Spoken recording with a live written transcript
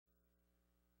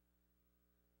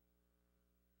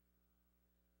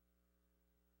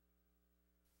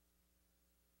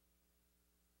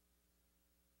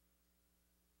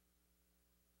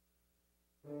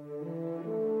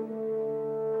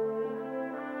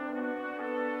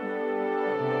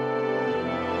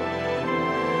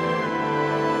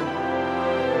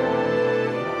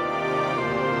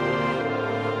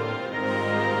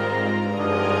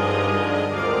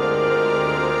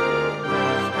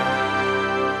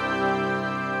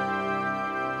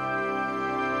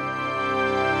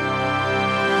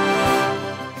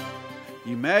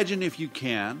Imagine, if you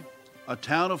can, a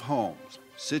town of homes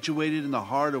situated in the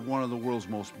heart of one of the world's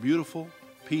most beautiful,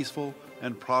 peaceful,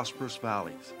 and prosperous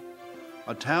valleys.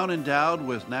 A town endowed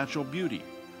with natural beauty,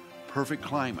 perfect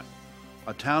climate,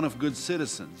 a town of good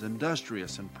citizens,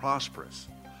 industrious and prosperous,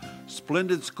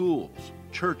 splendid schools,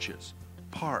 churches,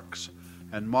 parks,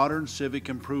 and modern civic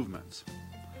improvements.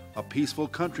 A peaceful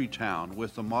country town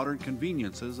with the modern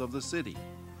conveniences of the city.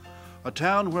 A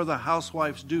town where the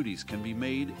housewife's duties can be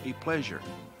made a pleasure,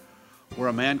 where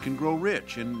a man can grow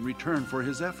rich in return for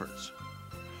his efforts,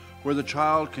 where the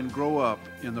child can grow up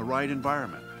in the right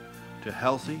environment to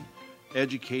healthy,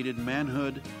 educated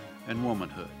manhood and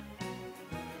womanhood.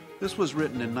 This was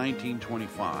written in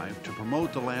 1925 to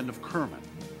promote the land of Kerman,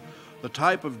 the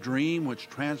type of dream which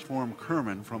transformed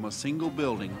Kerman from a single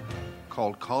building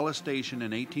called College Station in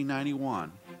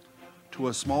 1891 to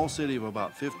a small city of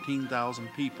about 15,000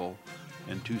 people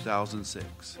in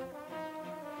 2006.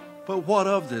 But what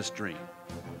of this dream?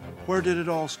 Where did it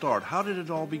all start? How did it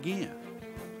all begin?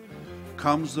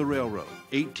 Comes the railroad,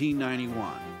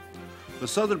 1891. The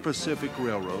Southern Pacific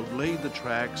Railroad laid the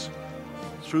tracks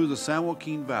through the San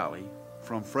Joaquin Valley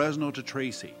from Fresno to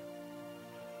Tracy.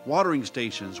 Watering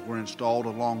stations were installed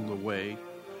along the way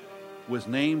with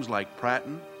names like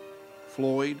Pratton,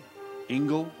 Floyd,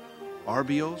 Ingle,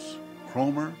 Arbios,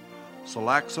 Cromer,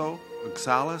 Salaxo,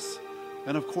 Oxalis,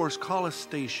 and of course Collis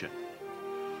Station.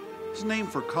 It's named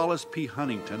for Collis P.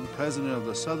 Huntington, president of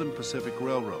the Southern Pacific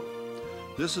Railroad.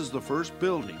 This is the first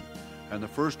building and the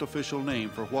first official name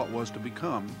for what was to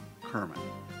become Kerman.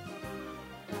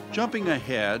 Jumping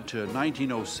ahead to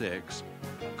 1906,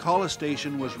 Collis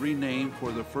Station was renamed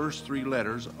for the first three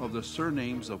letters of the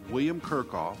surnames of William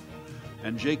Kirchhoff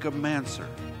and Jacob Manser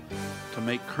to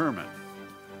make Kerman.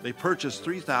 They purchased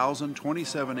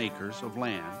 3,027 acres of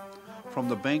land from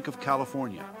the Bank of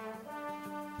California.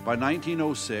 By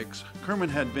 1906, Kerman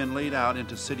had been laid out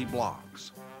into city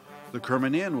blocks. The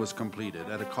Kerman Inn was completed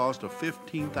at a cost of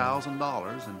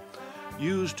 $15,000 and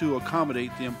used to accommodate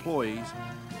the employees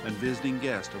and visiting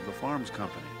guests of the Farms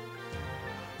Company.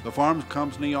 The Farms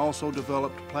Company also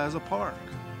developed Plaza Park.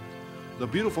 The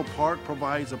beautiful park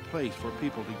provides a place for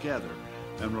people to gather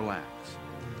and relax.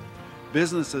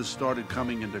 Businesses started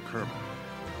coming into Kerman.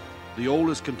 The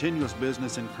oldest continuous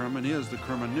business in Kerman is the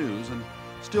Kerman News and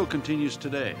still continues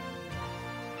today.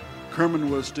 Kerman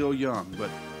was still young, but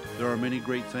there are many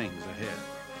great things ahead.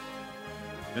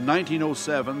 In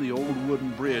 1907, the old wooden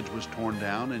bridge was torn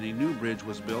down and a new bridge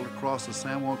was built across the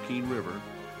San Joaquin River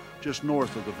just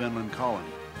north of the Vinland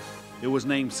Colony. It was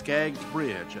named Skaggs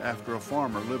Bridge after a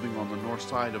farmer living on the north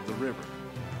side of the river.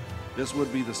 This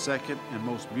would be the second and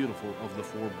most beautiful of the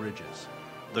four bridges.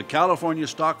 The California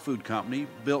Stock Food Company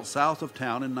built south of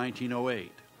town in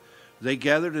 1908. They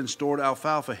gathered and stored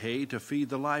alfalfa hay to feed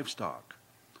the livestock.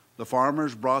 The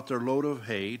farmers brought their load of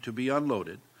hay to be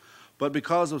unloaded, but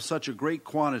because of such a great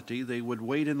quantity, they would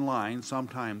wait in line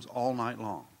sometimes all night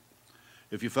long.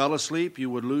 If you fell asleep, you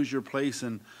would lose your place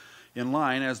in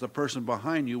line as the person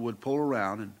behind you would pull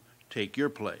around and take your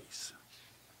place.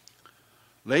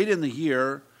 Late in the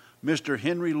year, Mr.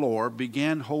 Henry Lohr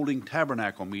began holding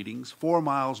tabernacle meetings 4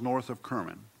 miles north of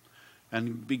Kerman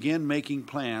and began making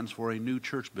plans for a new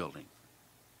church building.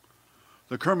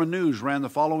 The Kerman News ran the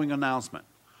following announcement: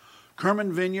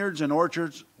 Kerman vineyards and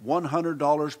orchards,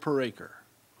 $100 per acre.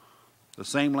 The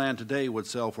same land today would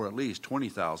sell for at least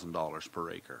 $20,000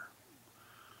 per acre.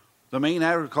 The main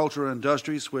agricultural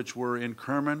industries which were in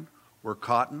Kerman were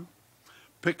cotton,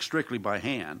 picked strictly by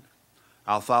hand,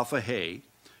 alfalfa hay,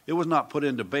 it was not put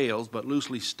into bales but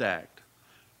loosely stacked,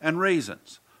 and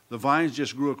raisins. The vines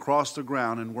just grew across the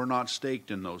ground and were not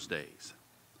staked in those days.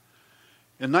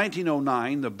 In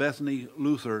 1909, the Bethany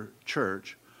Lutheran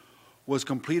Church was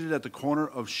completed at the corner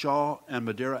of Shaw and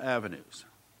Madera Avenues.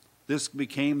 This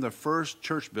became the first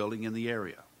church building in the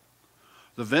area.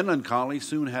 The Vinland Colony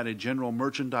soon had a general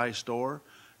merchandise store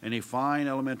and a fine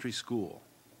elementary school.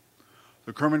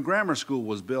 The Kerman Grammar School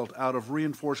was built out of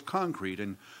reinforced concrete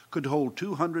and could hold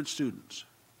 200 students.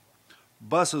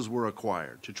 Buses were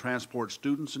acquired to transport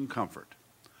students in comfort.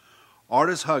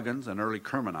 Artis Huggins, an early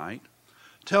Kermanite,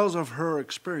 tells of her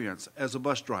experience as a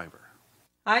bus driver.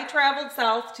 I traveled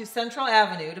south to Central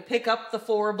Avenue to pick up the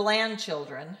 4 Bland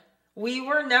children. We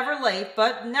were never late,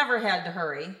 but never had to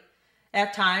hurry.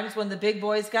 At times, when the big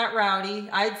boys got rowdy,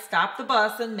 I'd stop the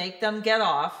bus and make them get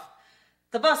off.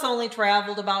 The bus only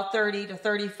traveled about 30 to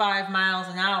 35 miles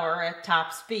an hour at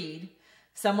top speed.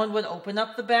 Someone would open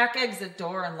up the back exit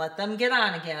door and let them get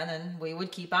on again, and we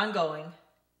would keep on going.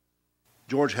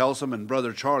 George Helsum and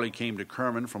brother Charlie came to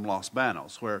Kerman from Los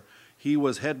Banos, where he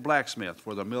was head blacksmith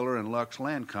for the Miller and Lux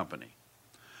Land Company.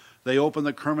 They opened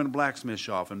the Kerman blacksmith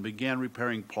shop and began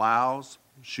repairing plows,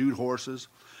 shoot horses,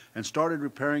 and started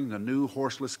repairing the new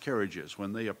horseless carriages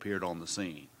when they appeared on the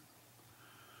scene.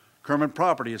 Kerman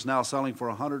property is now selling for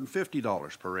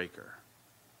 $150 per acre.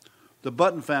 The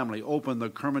Button family opened the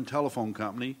Kerman Telephone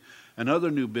Company, and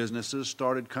other new businesses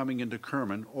started coming into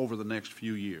Kerman over the next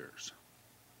few years.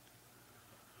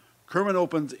 Kerman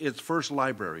opened its first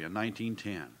library in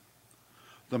 1910.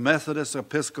 The Methodist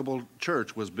Episcopal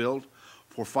Church was built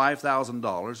for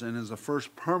 $5,000 and is the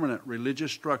first permanent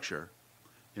religious structure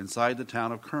inside the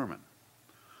town of Kerman.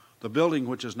 The building,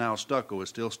 which is now stucco, is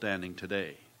still standing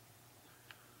today.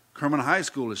 Kerman High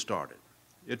School is started.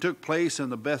 It took place in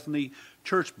the Bethany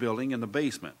Church building in the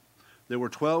basement. There were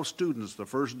 12 students the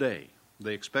first day.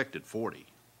 They expected 40.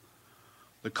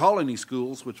 The colony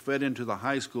schools which fed into the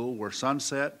high school were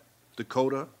Sunset,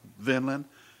 Dakota, Vinland,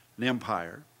 and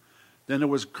Empire. Then there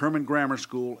was Kerman Grammar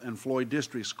School and Floyd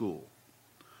District School.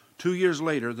 2 years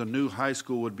later, the new high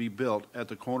school would be built at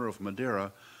the corner of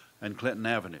Madera and Clinton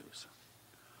Avenues.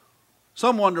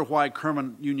 Some wonder why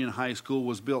Kerman Union High School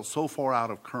was built so far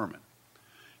out of Kerman.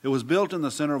 It was built in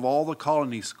the center of all the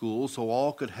colony schools so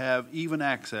all could have even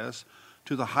access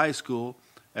to the high school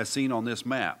as seen on this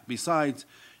map. Besides,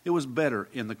 it was better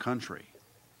in the country.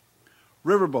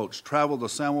 Riverboats traveled the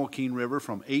San Joaquin River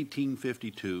from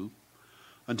 1852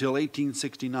 until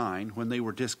 1869 when they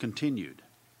were discontinued.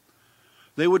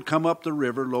 They would come up the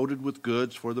river loaded with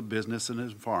goods for the business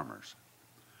and farmers.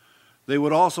 They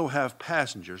would also have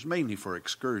passengers, mainly for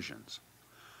excursions.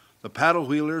 The paddle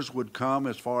wheelers would come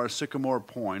as far as Sycamore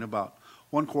Point, about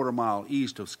 1/4 mile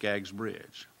east of Skaggs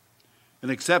Bridge. In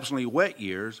exceptionally wet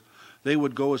years, they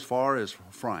would go as far as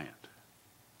Friant.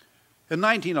 In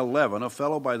 1911, a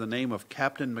fellow by the name of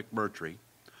Captain McMurtry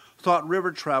thought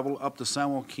river travel up the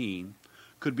San Joaquin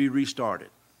could be restarted.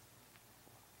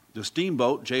 The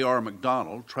steamboat J.R.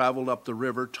 McDonald traveled up the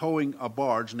river towing a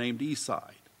barge named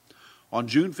Eastside. On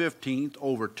June 15th,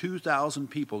 over 2,000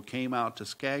 people came out to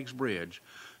Skaggs Bridge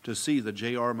to see the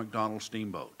J.R. McDonald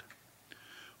steamboat.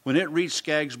 When it reached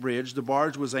Skaggs Bridge, the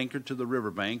barge was anchored to the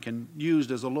riverbank and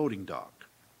used as a loading dock.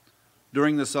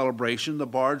 During the celebration, the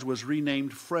barge was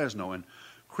renamed Fresno and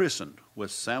christened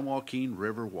with San Joaquin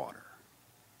River water.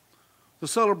 The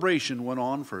celebration went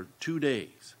on for 2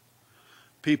 days.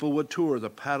 People would tour the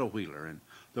paddle wheeler, and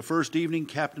the first evening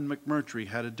Captain McMurtry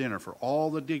had a dinner for all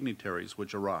the dignitaries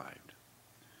which arrived.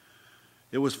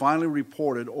 It was finally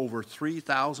reported over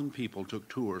 3,000 people took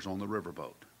tours on the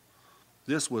riverboat.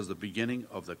 This was the beginning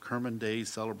of the Kerman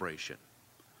Days celebration.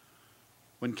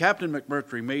 When Captain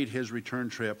McMurtry made his return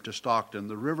trip to Stockton,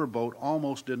 the riverboat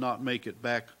almost did not make it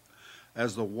back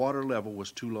as the water level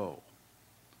was too low.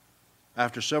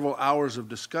 After several hours of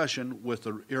discussion with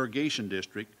the irrigation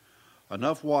district,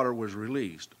 enough water was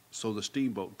released so the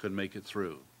steamboat could make it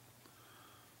through.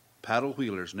 Paddle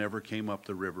wheelers never came up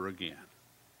the river again.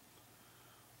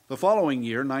 The following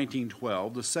year,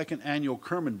 1912, the second annual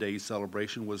Kerman Days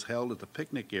celebration was held at the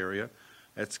picnic area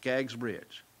at Skaggs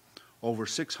Bridge. Over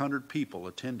 600 people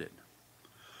attended.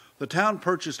 The town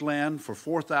purchased land for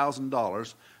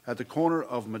 $4,000 at the corner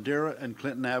of Madera and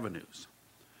Clinton Avenues.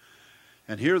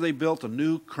 And here they built a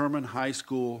new Kerman High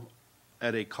School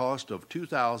at a cost of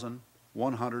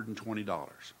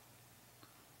 $2,120.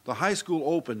 The high school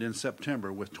opened in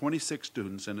September with 26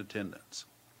 students in attendance.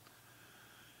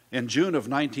 In June of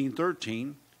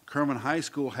 1913, Kerman High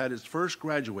School had its first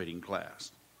graduating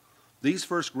class. These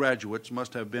first graduates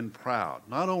must have been proud,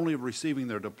 not only of receiving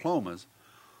their diplomas,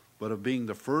 but of being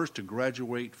the first to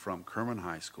graduate from Kerman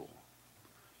High School.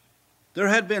 There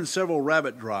had been several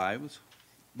rabbit drives,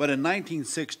 but in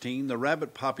 1916, the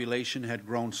rabbit population had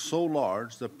grown so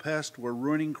large the pests were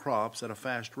ruining crops at a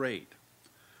fast rate.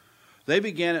 They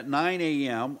began at 9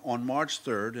 a.m. on March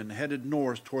 3rd and headed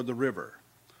north toward the river.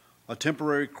 A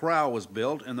temporary corral was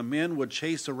built, and the men would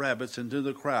chase the rabbits into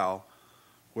the corral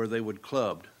where they would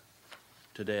clubbed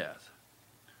to death.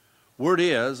 Word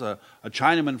is, a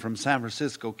Chinaman from San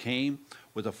Francisco came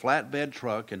with a flatbed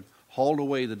truck and hauled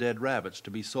away the dead rabbits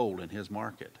to be sold in his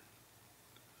market.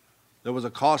 There was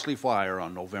a costly fire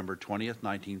on November 20th,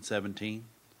 1917.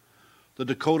 The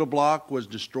Dakota block was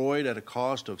destroyed at a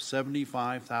cost of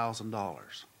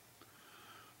 $75,000.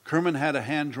 Kerman had a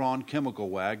hand-drawn chemical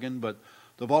wagon, but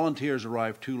The volunteers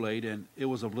arrived too late, and it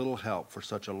was of little help for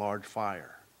such a large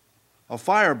fire. A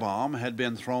firebomb had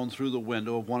been thrown through the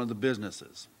window of one of the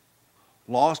businesses.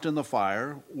 Lost in the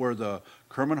fire were the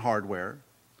Kerman Hardware,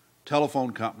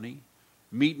 Telephone Company,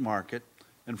 Meat Market,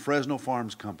 and Fresno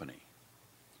Farms Company.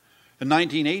 In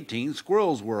 1918,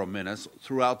 squirrels were a menace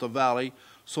throughout the valley,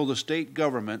 so the state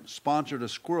government sponsored a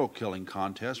squirrel killing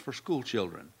contest for school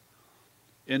children.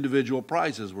 Individual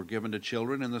prizes were given to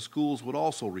children, and the schools would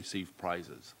also receive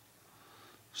prizes.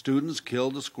 Students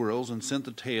killed the squirrels and sent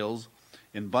the tails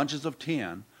in bunches of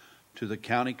 10 to the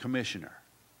county commissioner.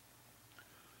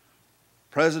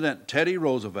 President Teddy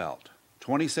Roosevelt,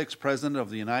 26th President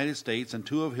of the United States, and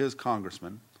 2 of his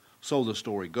congressmen, so the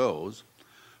story goes,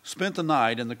 spent the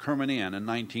night in the Kerman Inn in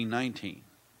 1919.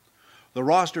 The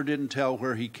roster didn't tell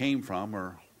where he came from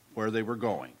or where they were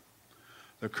going.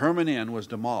 The Kerman Inn was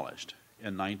demolished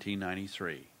in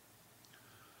 1993.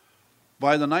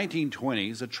 By the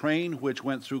 1920s, a train which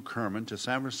went through Kerman to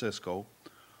San Francisco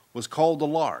was called the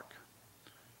Lark.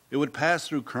 It would pass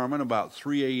through Kerman about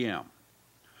 3 a.m.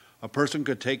 A person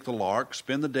could take the Lark,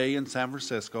 spend the day in San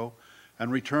Francisco,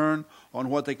 and return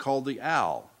on what they called the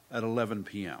Owl at 11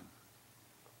 p.m.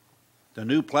 The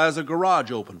new Plaza Garage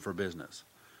opened for business,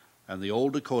 and the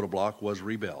old Dakota Block was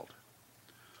rebuilt.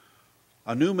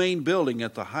 A new main building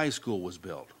at the high school was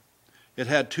built. It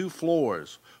had 2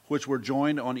 floors, which were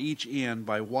joined on each end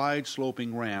by wide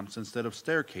sloping ramps instead of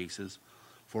staircases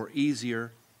for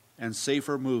easier and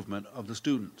safer movement of the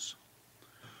students.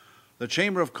 The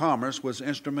Chamber of Commerce was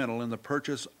instrumental in the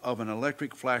purchase of an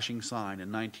electric flashing sign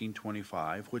in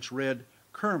 1925, which read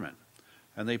Kerman,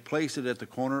 and they placed it at the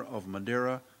corner of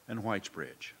Madera and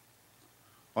Whitesbridge.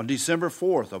 On December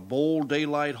 4th, a bold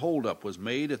daylight holdup was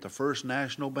made at the First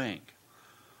National Bank.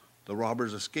 The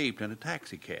robbers escaped in a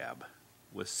taxicab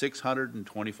with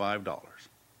 $625.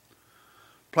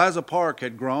 Plaza Park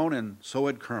had grown, and so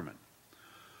had Kerman,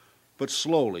 but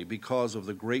slowly because of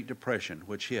the Great Depression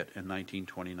which hit in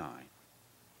 1929.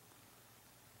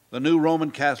 The new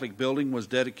Roman Catholic building was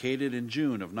dedicated in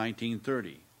June of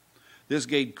 1930. This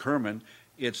gave Kerman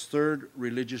its 3rd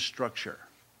religious structure.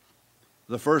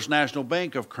 The First National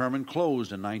Bank of Kerman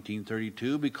closed in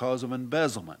 1932 because of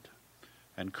embezzlement,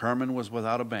 and Kerman was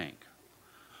without a bank.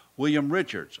 William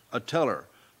Richards, a teller,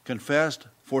 confessed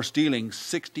for stealing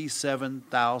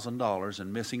 $67,000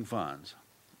 in missing funds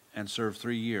and served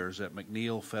 3 years at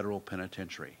McNeil Federal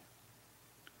Penitentiary.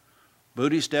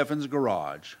 Booty Steffens'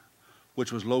 garage,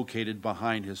 which was located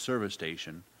behind his service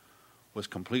station, was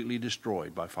completely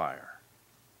destroyed by fire.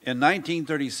 In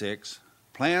 1936,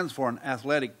 plans for an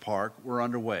athletic park were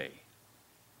underway.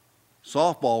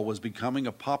 Softball was becoming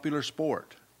a popular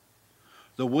sport.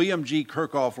 The William G.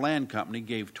 Kirchhoff Land Company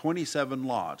gave 27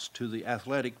 lots to the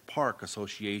Athletic Park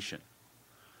Association.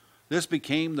 This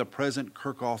became the present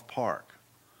Kirchhoff Park.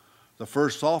 The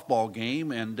first softball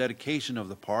game and dedication of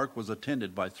the park was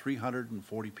attended by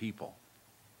 340 people.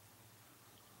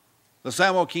 The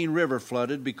San Joaquin River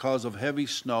flooded because of heavy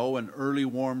snow and early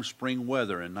warm spring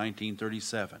weather in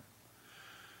 1937.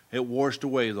 It washed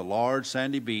away the large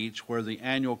sandy beach where the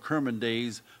annual Kerman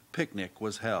Days picnic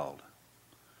was held.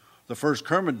 The first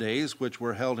Kerman Days, which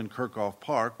were held in Kirchhoff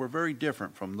Park, were very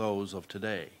different from those of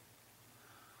today.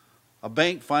 A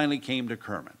bank finally came to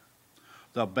Kerman.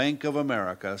 The Bank of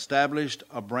America established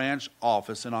a branch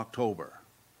office in October.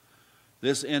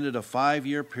 This ended a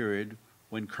 5-year period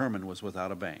when Kerman was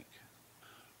without a bank.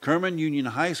 Kerman Union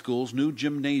High School's new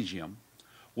gymnasium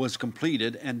was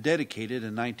completed and dedicated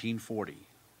in 1940.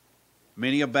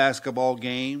 Many a basketball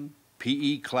game,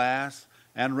 PE class,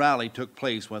 and rally took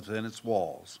place within its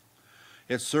walls.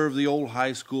 It served the old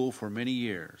high school for many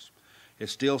years. It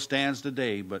still stands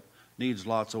today, but needs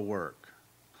lots of work.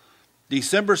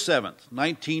 December 7th,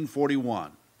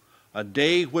 1941, a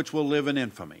day which will live in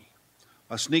infamy.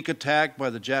 A sneak attack by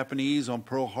the Japanese on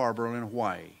Pearl Harbor in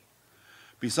Hawaii.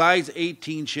 Besides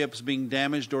 18 ships being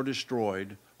damaged or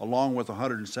destroyed, along with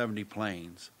 170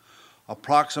 planes,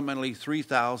 approximately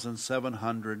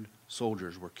 3,700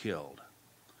 soldiers were killed.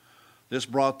 This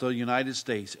brought the United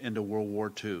States into World War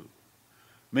II.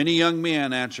 Many young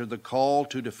men answered the call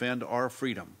to defend our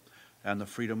freedom and the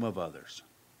freedom of others.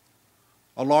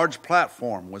 A large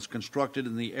platform was constructed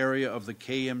in the area of the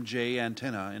KMJ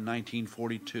antenna in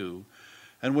 1942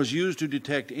 and was used to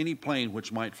detect any plane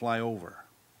which might fly over.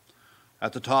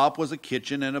 At the top was a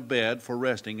kitchen and a bed for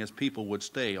resting as people would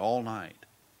stay all night.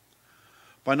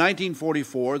 By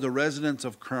 1944, the residents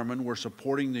of Kerman were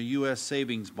supporting the U.S.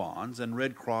 savings bonds and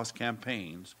Red Cross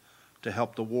campaigns to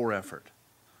help the war effort.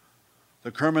 The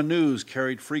Kerman News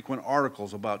carried frequent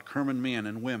articles about Kerman men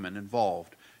and women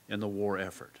involved in the war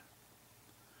effort.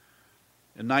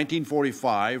 In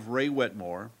 1945, Ray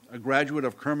Wetmore, a graduate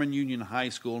of Kerman Union High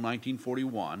School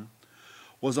 1941,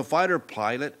 was a fighter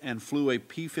pilot and flew a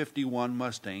P-51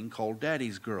 Mustang called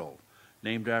Daddy's Girl,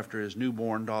 named after his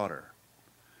newborn daughter.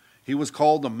 He was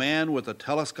called the man with a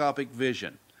telescopic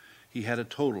vision. He had a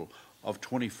total of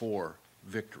 24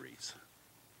 victories.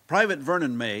 Private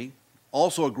Vernon May,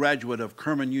 also a graduate of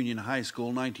Kerman Union High School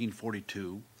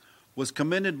 1942, was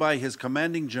commended by his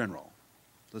commanding general.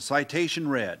 The citation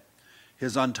read,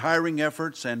 "His untiring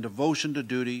efforts and devotion to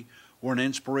duty were an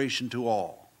inspiration to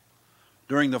all."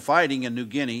 During the fighting in New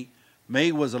Guinea,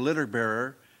 May was a litter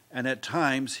bearer, and at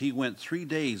times he went 3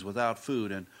 days without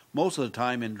food, and most of the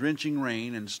time in drenching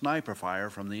rain and sniper fire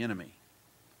from the enemy.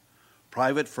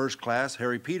 Private First Class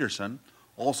Harry Peterson,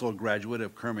 also a graduate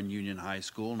of Kerman Union High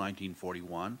School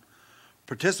 1941,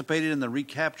 participated in the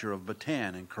recapture of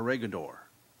Bataan and Corregidor.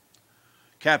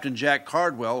 Captain Jack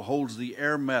Cardwell holds the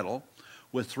Air Medal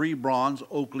with 3 bronze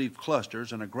oak leaf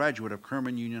clusters and a graduate of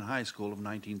Kerman Union High School of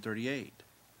 1938.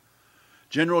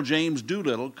 General James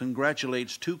Doolittle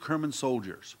congratulates 2 Kerman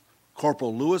soldiers,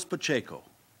 Corporal Louis Pacheco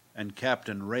and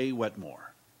Captain Ray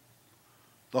Wetmore.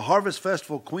 The Harvest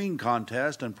Festival Queen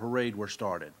Contest and Parade were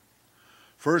started.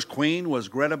 First Queen was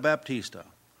Greta Baptista.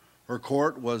 Her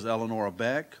court was Eleanor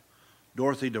Beck,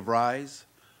 Dorothy DeVries,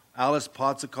 Alice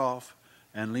Potsakoff,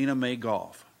 and Lena May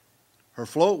Goff. Her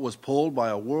float was pulled by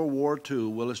a World War II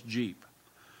Willis Jeep.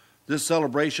 This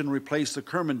celebration replaced the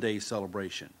Kerman Day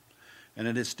celebration, and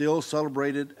it is still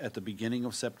celebrated at the beginning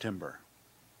of September.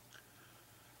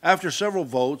 After several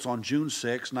votes on June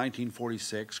 6,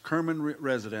 1946, Kerman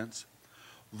residents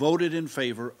voted in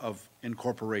favor of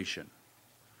incorporation.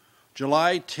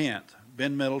 July 10th,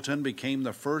 Ben Middleton became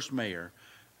the first mayor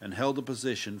and held the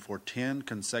position for 10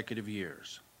 consecutive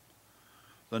years.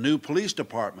 The new police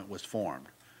department was formed,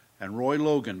 and Roy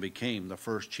Logan became the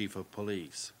first chief of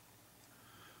police.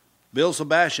 Bill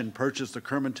Sebastian purchased the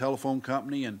Kerman Telephone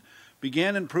Company and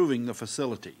began improving the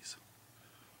facilities.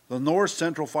 The North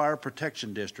Central Fire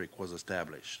Protection District was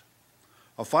established.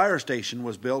 A fire station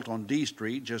was built on D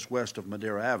Street just west of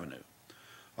Madera Avenue.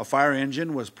 A fire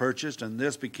engine was purchased, and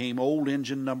this became Old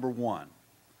Engine Number 1.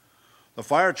 The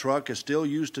fire truck is still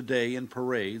used today in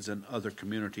parades and other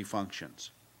community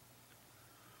functions.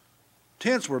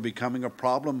 Tents were becoming a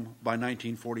problem by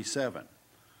 1947.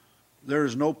 There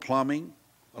is no plumbing,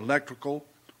 electrical,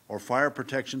 or fire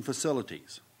protection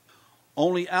facilities.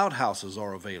 Only outhouses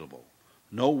are available.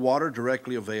 No water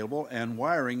directly available, and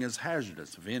wiring is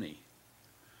hazardous, if any.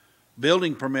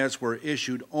 Building permits were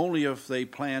issued only if they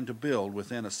planned to build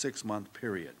within a 6-month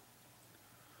period.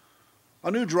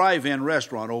 A new drive-in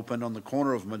restaurant opened on the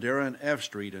corner of Madera and F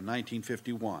Street in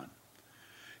 1951.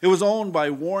 It was owned by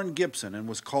Warren Gibson and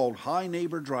was called High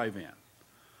Neighbor Drive-In.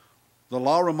 The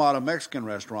La Ramada Mexican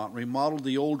restaurant remodeled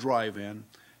the old drive-in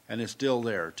and is still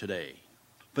there today.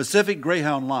 Pacific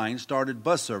Greyhound Line started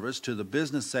bus service to the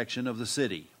business section of the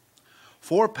city.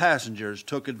 4 passengers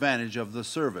took advantage of the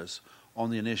service on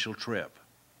the initial trip.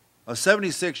 A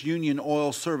 76 Union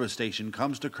Oil service station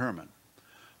comes to Kerman.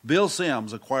 Bill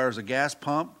Sims acquires a gas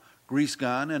pump, grease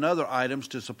gun, and other items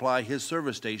to supply his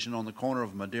service station on the corner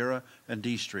of Madera and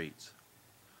D Streets.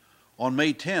 On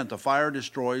May 10th, a fire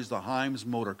destroys the Himes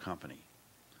Motor Company.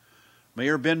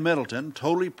 Mayor Ben Middleton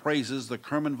totally praises the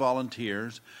Kerman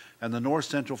volunteers and the North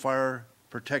Central Fire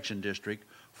Protection District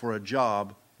for a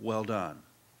job well done.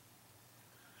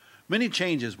 Many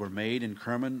changes were made in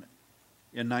Kerman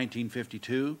in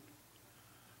 1952.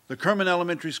 The Kerman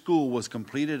Elementary School was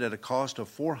completed at a cost of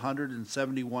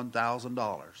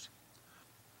 $471,000.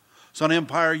 Sun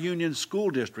Empire Union School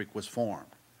District was formed.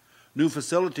 New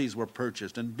facilities were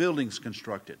purchased and buildings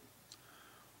constructed.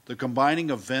 The combining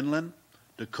of Vinland,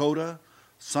 Dakota,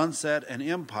 Sunset, and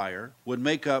Empire would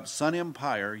make up Sun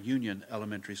Empire Union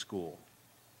Elementary School.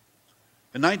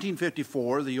 In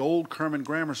 1954, the old Kerman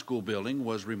Grammar School building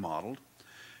was remodeled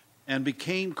and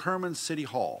became Kerman City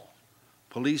Hall,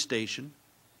 police station,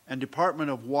 and Department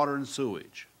of Water and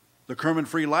Sewage. The Kerman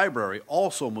Free Library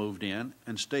also moved in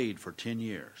and stayed for 10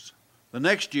 years. The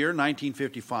next year,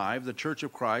 1955, the Church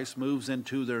of Christ moves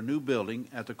into their new building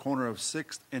at the corner of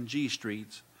 6th and G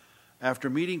Streets after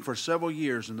meeting for several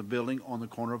years in the building on the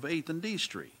corner of 8th and D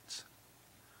Streets.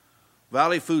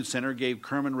 Valley Food Center gave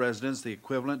Kerman residents the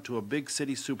equivalent to a big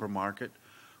city supermarket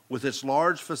with its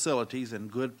large facilities and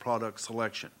good product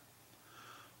selection.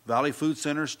 Valley Food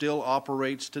Center still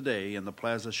operates today in the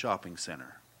Plaza Shopping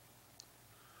Center.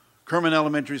 Kerman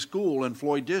Elementary School and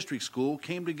Floyd District School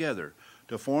came together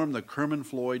to form the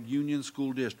Kerman-Floyd Union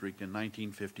School District in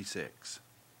 1956.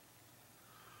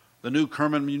 The new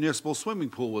Kerman Municipal Swimming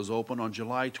Pool was opened on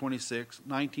July 26,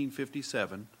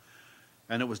 1957,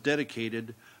 and it was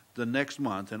dedicated the next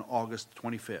month on August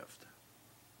 25th.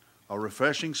 A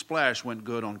refreshing splash went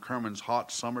good on Kerman's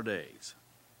hot summer days.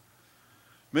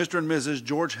 Mr. and Mrs.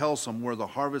 George Helsum were the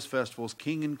Harvest Festival's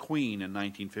king and queen in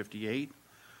 1958.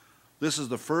 This is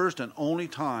the first and only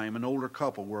time an older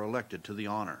couple were elected to the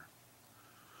honor.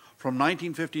 From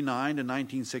 1959 to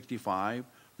 1965,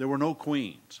 there were no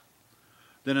queens.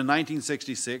 Then in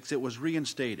 1966, it was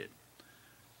reinstated.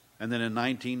 And then in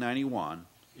 1991,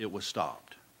 it was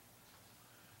stopped.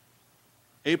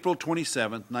 April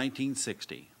 27,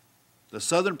 1960, the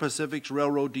Southern Pacific's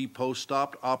Railroad Depot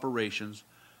stopped operations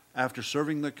after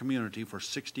serving the community for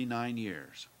 69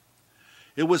 years.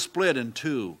 It was split in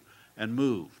two and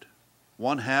moved.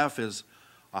 One half is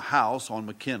a house on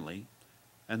McKinley,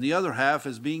 and the other half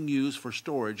is being used for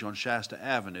storage on Shasta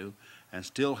Avenue and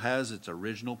still has its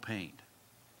original paint.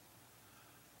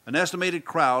 An estimated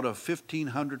crowd of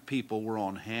 1,500 people were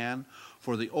on hand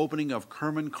for the opening of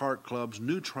Kerman Kart Club's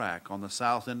new track on the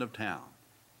south end of town.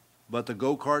 But the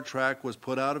go-kart track was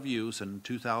put out of use in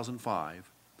 2005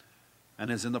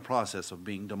 and is in the process of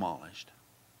being demolished.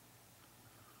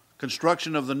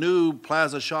 Construction of the new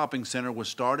Plaza Shopping Center was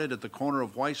started at the corner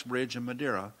of White's Bridge and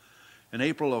Madeira in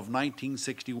April of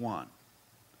 1961.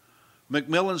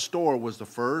 McMillan's store was the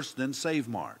first, then Save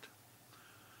Mart.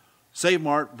 Save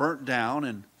Mart burnt down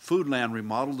and Foodland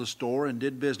remodeled the store and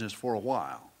did business for a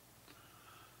while.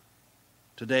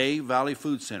 Today, Valley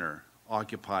Food Center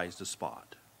occupies the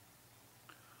spot.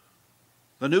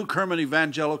 The new Kerman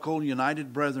Evangelical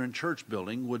United Brethren Church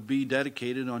building would be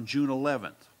dedicated on June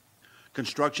 11th.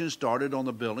 Construction started on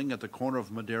the building at the corner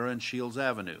of Madeira and Shields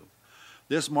Avenue.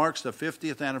 This marks the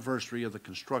 50th anniversary of the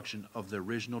construction of the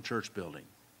original church building.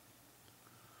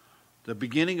 The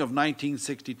beginning of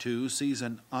 1962 sees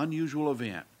an unusual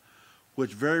event,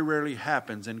 which very rarely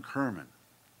happens in Kerman.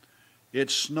 It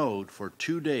snowed for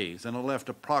 2 days and it left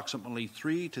approximately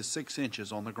 3 to 6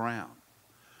 inches on the ground.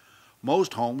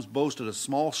 Most homes boasted a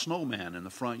small snowman in the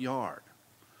front yard.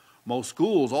 Most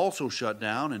schools also shut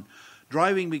down, and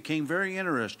driving became very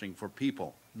interesting for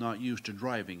people not used to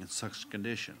driving in such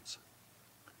conditions.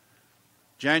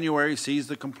 January sees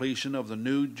the completion of the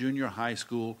new junior high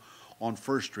school on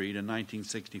First Street in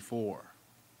 1964.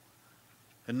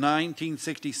 In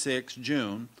 1966,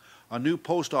 June, a new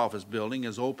post office building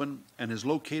is open and is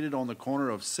located on the corner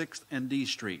of 6th and D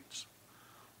Streets.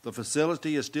 The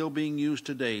facility is still being used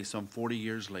today, some 40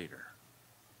 years later.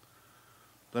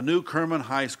 The new Kerman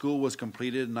High School was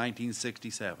completed in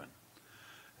 1967.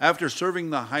 After serving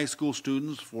the high school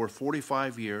students for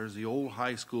 45 years, the old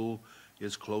high school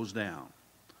is closed down.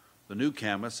 The new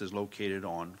campus is located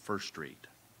on First Street.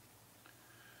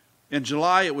 In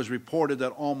July, it was reported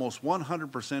that almost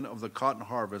 100% of the cotton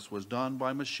harvest was done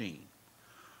by machine.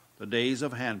 The days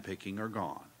of hand picking are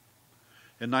gone.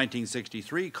 In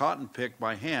 1963, cotton picked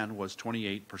by hand was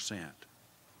 28%.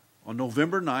 On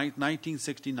November 9,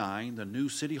 1969, the new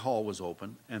City Hall was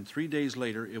opened, and 3 days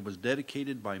later it was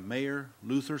dedicated by Mayor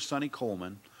Luther Sonny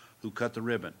Coleman, who cut the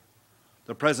ribbon.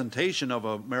 The presentation of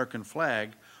an American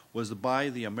flag was by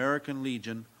the American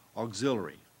Legion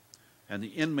Auxiliary, and the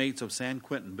inmates of San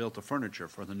Quentin built the furniture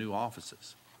for the new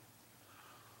offices.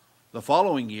 The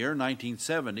following year,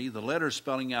 1970, the letters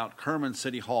spelling out Kerman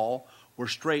City Hall were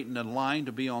straightened and lined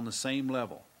to be on the same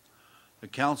level. The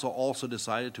council also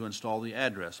decided to install the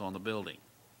address on the building.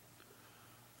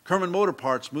 Kerman Motor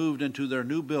Parts moved into their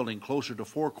new building closer to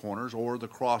Four Corners, or the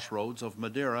crossroads of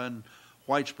Madeira and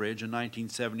Whitesbridge, in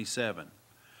 1977.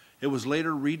 It was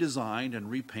later redesigned and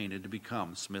repainted to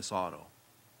become Smith's Auto.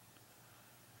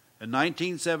 In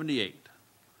 1978,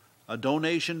 a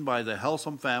donation by the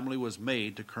Helsum family was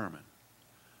made to Kerman.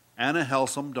 Anna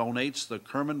Helsum donates the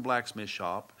Kerman blacksmith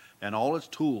shop and all its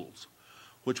tools,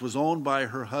 which was owned by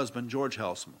her husband, George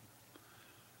Helsum.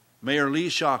 Mayor Lee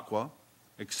Shakwa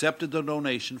accepted the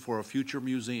donation for a future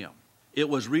museum. It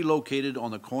was relocated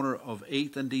on the corner of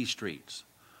 8th and D Streets.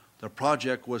 The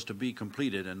project was to be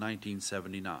completed in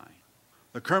 1979.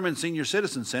 The Kerman Senior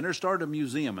Citizen Center started a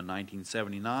museum in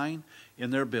 1979 in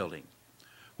their building,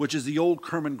 which is the old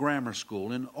Kerman Grammar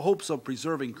School, in hopes of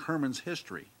preserving Kerman's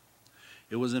history.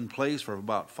 It was in place for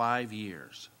about 5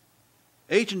 years.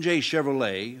 H&J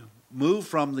Chevrolet moved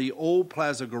from the old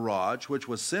Plaza Garage, which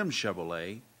was Sims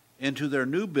Chevrolet, into their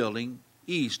new building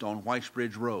east on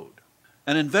Whitesbridge Road.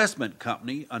 An investment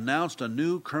company announced a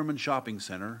new Kerman shopping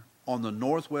center on the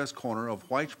northwest corner of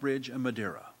Whitesbridge and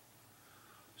Madeira.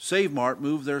 Save Mart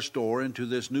moved their store into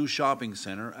this new shopping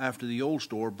center after the old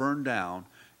store burned down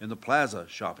in the Plaza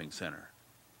Shopping Center.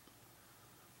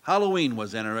 Halloween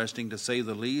was interesting, to say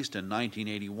the least, in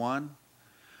 1981.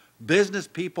 Business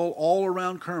people all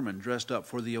around Kerman dressed up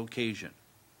for the occasion.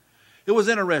 It was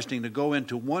interesting to go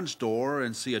into one store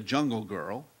and see a jungle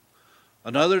girl,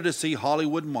 another to see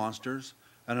Hollywood monsters,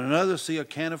 and another to see a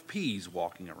can of peas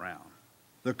walking around.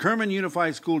 The Kerman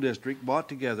Unified School District brought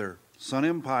together Sun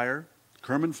Empire,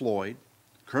 Kerman Floyd,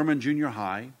 Kerman Junior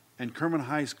High, and Kerman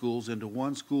High Schools into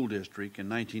one school district in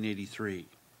 1983.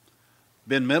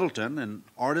 Ben Middleton and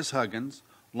Artis Huggins,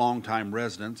 longtime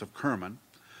residents of Kerman,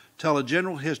 tell a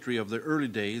general history of the early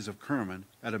days of Kerman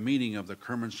at a meeting of the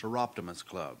Kerman Chiroptimus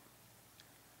Club.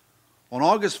 On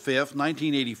August 5,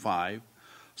 1985,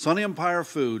 Sun Empire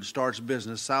Food starts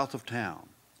business south of town.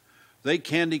 They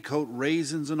candy coat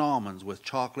raisins and almonds with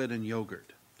chocolate and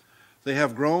yogurt. They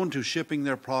have grown to shipping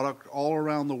their product all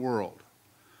around the world.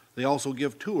 They also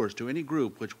give tours to any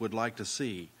group which would like to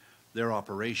see their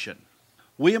operation.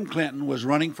 William Clinton was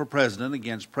running for president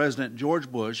against President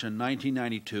George Bush in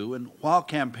 1992, and while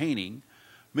campaigning,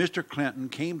 Mr. Clinton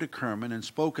came to Kerman and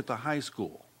spoke at the high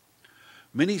school.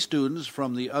 Many students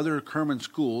from the other Kerman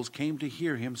schools came to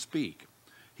hear him speak.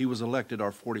 He was elected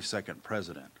our 42nd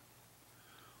president.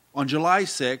 On July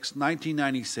 6,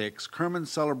 1996, Kerman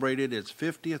celebrated its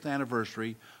 50th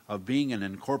anniversary of being an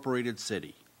incorporated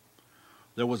city.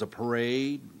 There was a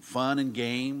parade, fun and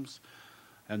games,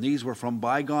 and these were from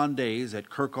bygone days at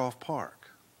Kirchhoff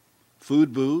Park.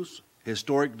 Food booths,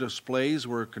 historic displays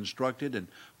were constructed, and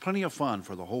plenty of fun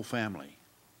for the whole family.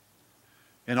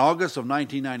 In August of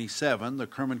 1997, the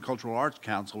Kerman Cultural Arts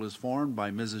Council is formed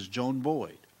by Mrs. Joan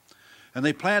Boyd, and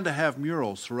they plan to have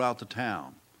murals throughout the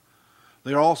town.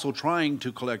 They are also trying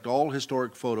to collect all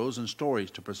historic photos and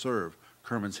stories to preserve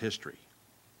Kerman's history.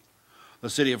 The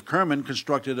city of Kerman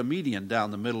constructed a median down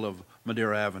the middle of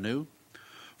Madeira Avenue,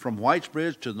 from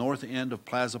Whitesbridge to the north end of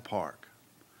Plaza Park.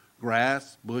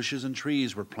 Grass, bushes, and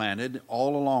trees were planted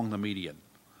all along the median.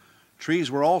 Trees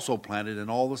were also planted in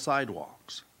all the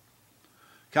sidewalks.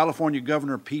 California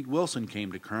Governor Pete Wilson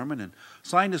came to Kerman and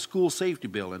signed a school safety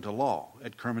bill into law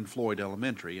at Kerman Floyd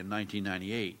Elementary in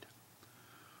 1998.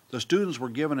 The students were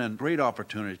given a great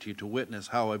opportunity to witness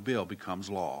how a bill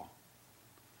becomes law.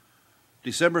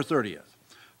 December 30th,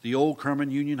 the old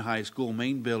Kerman Union High School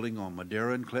main building on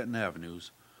Madeira and Clinton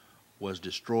Avenues was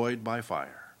destroyed by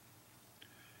fire.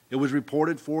 It was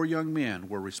reported 4 young men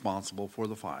were responsible for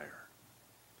the fire.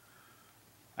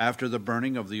 After the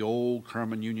burning of the old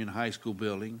Kerman Union High School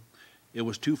building, it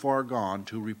was too far gone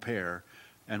to repair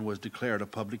and was declared a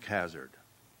public hazard.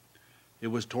 It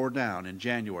was torn down in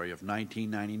January of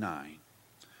 1999.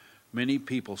 Many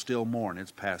people still mourn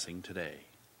its passing today.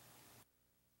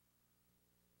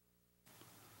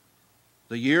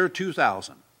 The year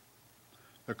 2000,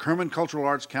 the Kerman Cultural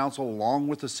Arts Council, along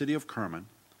with the city of Kerman,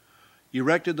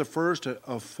 erected the first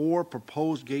of 4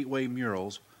 proposed gateway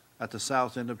murals at the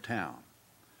south end of town.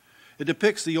 It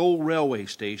depicts the old railway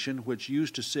station which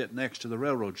used to sit next to the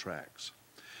railroad tracks.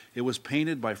 It was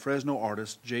painted by Fresno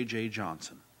artist J.J.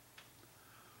 Johnson.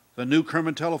 The new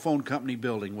Kerman Telephone Company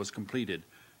building was completed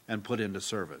and put into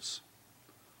service.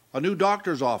 A new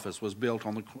doctor's office was built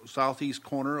on the southeast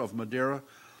corner of Madeira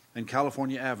and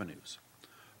California Avenues.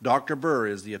 Dr. Burr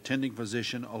is the attending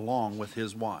physician along with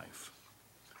his wife.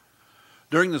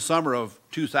 During the summer of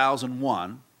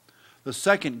 2001, the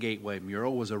second gateway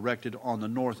mural was erected on the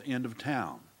north end of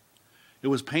town. It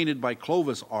was painted by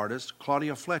Clovis artist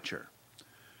Claudia Fletcher.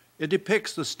 It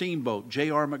depicts the steamboat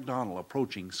J.R. McDonnell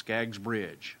approaching Skaggs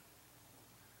Bridge.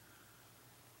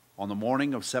 On the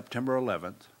morning of September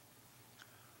 11th,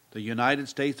 the United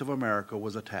States of America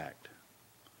was attacked.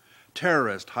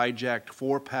 Terrorists hijacked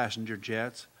 4 passenger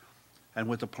jets, and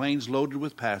with the planes loaded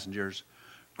with passengers,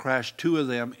 crashed 2 of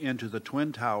them into the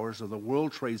twin towers of the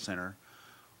World Trade Center,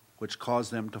 which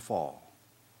caused them to fall.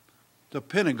 The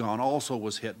Pentagon also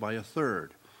was hit by a 3rd,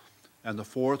 and the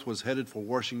 4th was headed for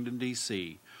Washington,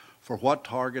 D.C. For what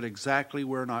target exactly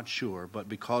we're not sure, but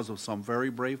because of some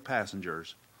very brave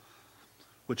passengers,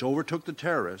 which overtook the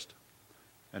terrorist,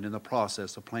 and in the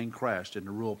process the plane crashed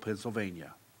into rural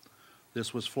Pennsylvania.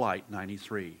 This was Flight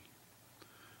 93.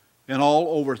 In all,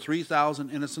 over 3,000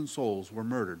 innocent souls were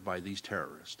murdered by these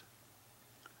terrorists.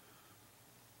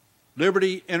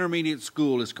 Liberty Intermediate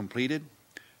School is completed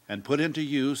and put into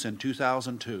use in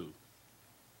 2002.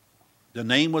 The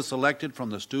name was selected from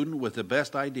the student with the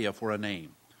best idea for a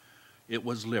name. It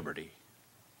was Liberty.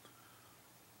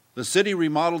 The city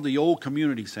remodeled the old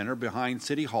community center behind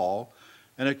City Hall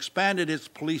and expanded its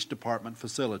police department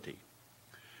facility.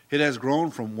 It has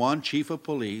grown from 1 chief of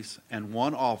police and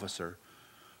 1 officer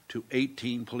to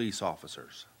 18 police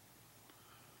officers.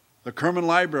 The Kerman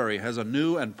Library has a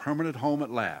new and permanent home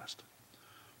at last,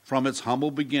 from its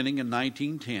humble beginning in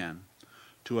 1910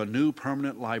 to a new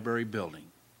permanent library building.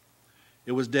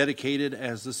 It was dedicated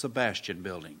as the Sebastian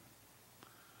Building.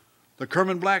 The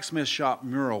Kerman blacksmith shop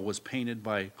mural was painted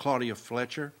by Claudia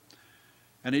Fletcher,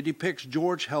 and it depicts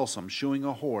George Helsum shoeing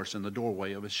a horse in the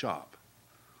doorway of his shop.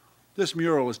 This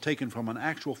mural is taken from an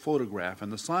actual photograph,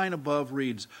 and the sign above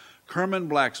reads, Kerman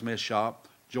Blacksmith Shop,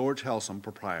 George Helsum,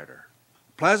 Proprietor.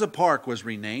 Plaza Park was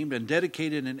renamed and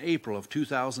dedicated in April of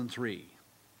 2003.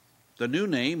 The new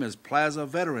name is Plaza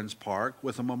Veterans Park,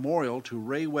 with a memorial to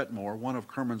Ray Wetmore, one of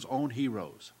Kerman's own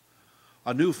heroes.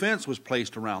 A new fence was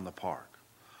placed around the park.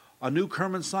 A new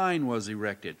Kerman sign was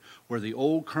erected where the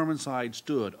old Kerman side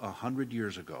stood 100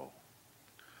 years ago.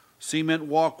 Cement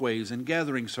walkways and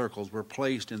gathering circles were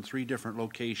placed in 3 different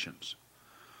locations.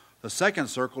 The second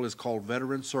circle is called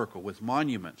Veteran Circle, with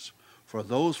monuments for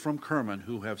those from Kerman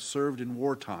who have served in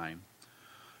wartime,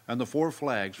 and the 4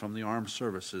 flags from the armed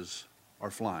services are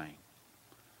flying.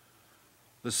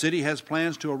 The city has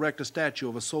plans to erect a statue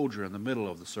of a soldier in the middle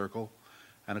of the circle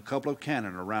and a couple of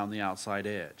cannon around the outside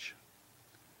edge.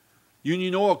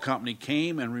 Union Oil Company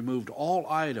came and removed all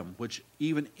items which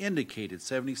even indicated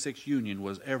 76 Union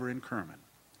was ever in Kerman.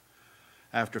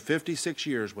 After 56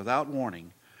 years without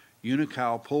warning,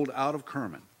 Unocal pulled out of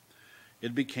Kerman.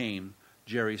 It became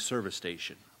Jerry's service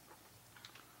station.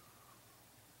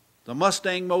 The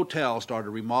Mustang Motel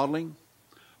started remodeling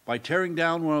by tearing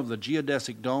down one of the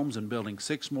geodesic domes and building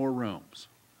 6 more rooms.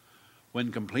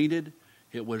 When completed,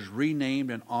 it was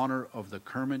renamed in honor of the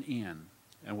Kerman Inn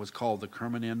and was called the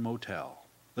Kerman Inn Motel.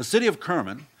 The city of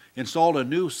Kerman installed a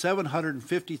new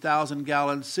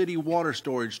 750,000-gallon city water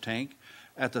storage tank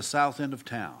at the south end of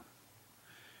town.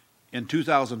 In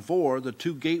 2004, the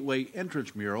 2 gateway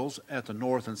entrance murals at the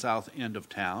north and south end of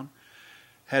town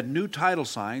had new title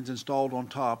signs installed on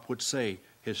top which say,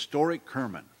 Historic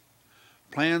Kerman.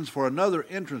 Plans for another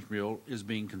entrance mural is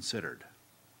being considered.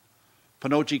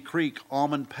 Panoche Creek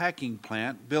Almond Packing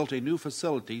Plant built a new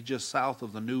facility just south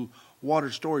of the new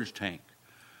water storage tank.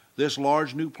 This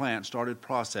large new plant started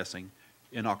processing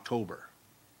in October.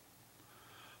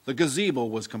 The gazebo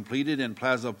was completed in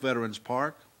Plaza Veterans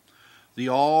Park. The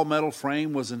all-metal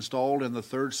frame was installed in the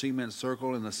 3rd cement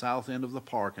circle in the south end of the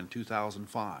park in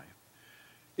 2005.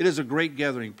 It is a great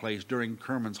gathering place during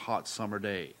Kerman's hot summer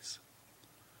days.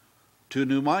 2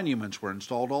 new monuments were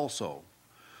installed also.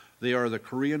 They are the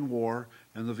Korean War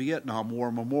and the Vietnam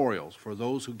War memorials for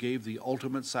those who gave the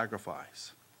ultimate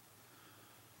sacrifice.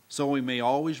 So we may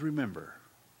always remember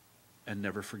and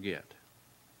never forget.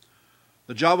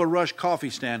 The Java Rush coffee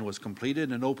stand was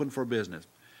completed and opened for business.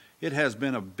 It has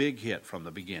been a big hit from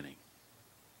the beginning.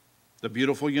 The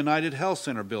beautiful United Health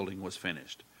Center building was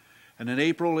finished, and in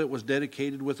April it was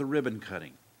dedicated with a ribbon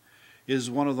cutting. It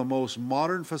is one of the most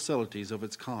modern facilities of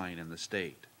its kind in the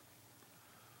state.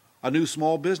 A new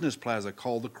small business plaza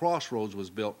called the Crossroads was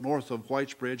built north of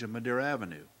Whitesbridge and Madeira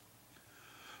Avenue.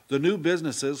 The new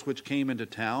businesses which came into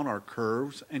town are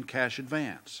Curves and Cash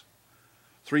Advance.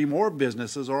 3 more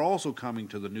businesses are also coming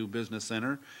to the new business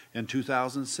center in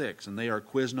 2006, and they are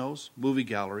Quiznos, Movie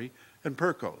Gallery, and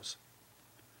Perco's.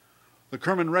 The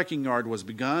Kerman Wrecking Yard was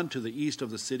begun to the east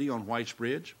of the city on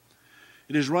Whitesbridge.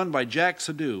 It is run by Jack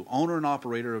Sadu, owner and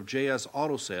operator of JS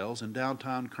Auto Sales in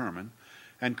downtown Kerman,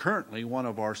 and currently one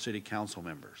of our city council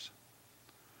members.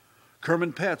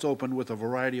 Kerman Pets opened with a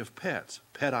variety of pets,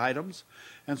 pet items,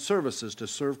 and services to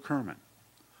serve Kerman.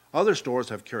 Other stores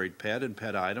have carried pet and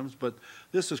pet items, but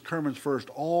this is Kerman's first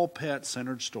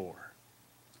all-pet-centered store.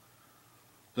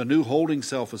 The new holding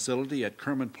cell facility at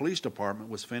Kerman Police Department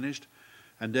was finished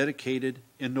and dedicated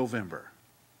in November.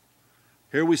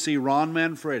 Here we see Ron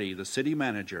Manfredi, the city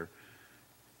manager,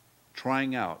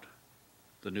 trying out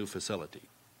the new facility.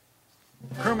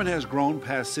 Kerman has grown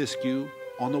past Siskiyou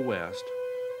on the west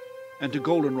and to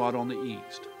Goldenrod on the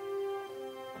east.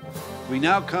 We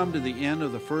now come to the end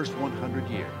of the first 100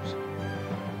 years.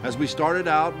 As we started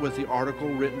out with the article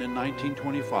written in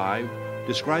 1925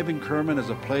 describing Kerman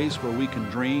as a place where we can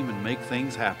dream and make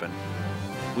things happen,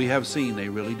 we have seen they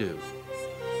really do.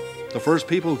 The first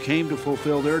people who came to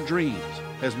fulfill their dreams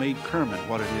has made Kerman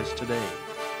what it is today.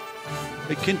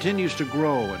 It continues to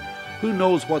grow, and who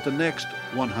knows what the next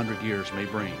 100 years may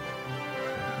bring.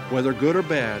 Whether good or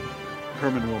bad,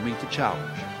 Kerman will meet the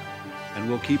challenge, and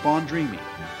will keep on dreaming,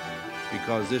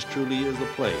 because this truly is the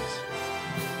place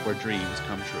where dreams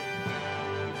come true.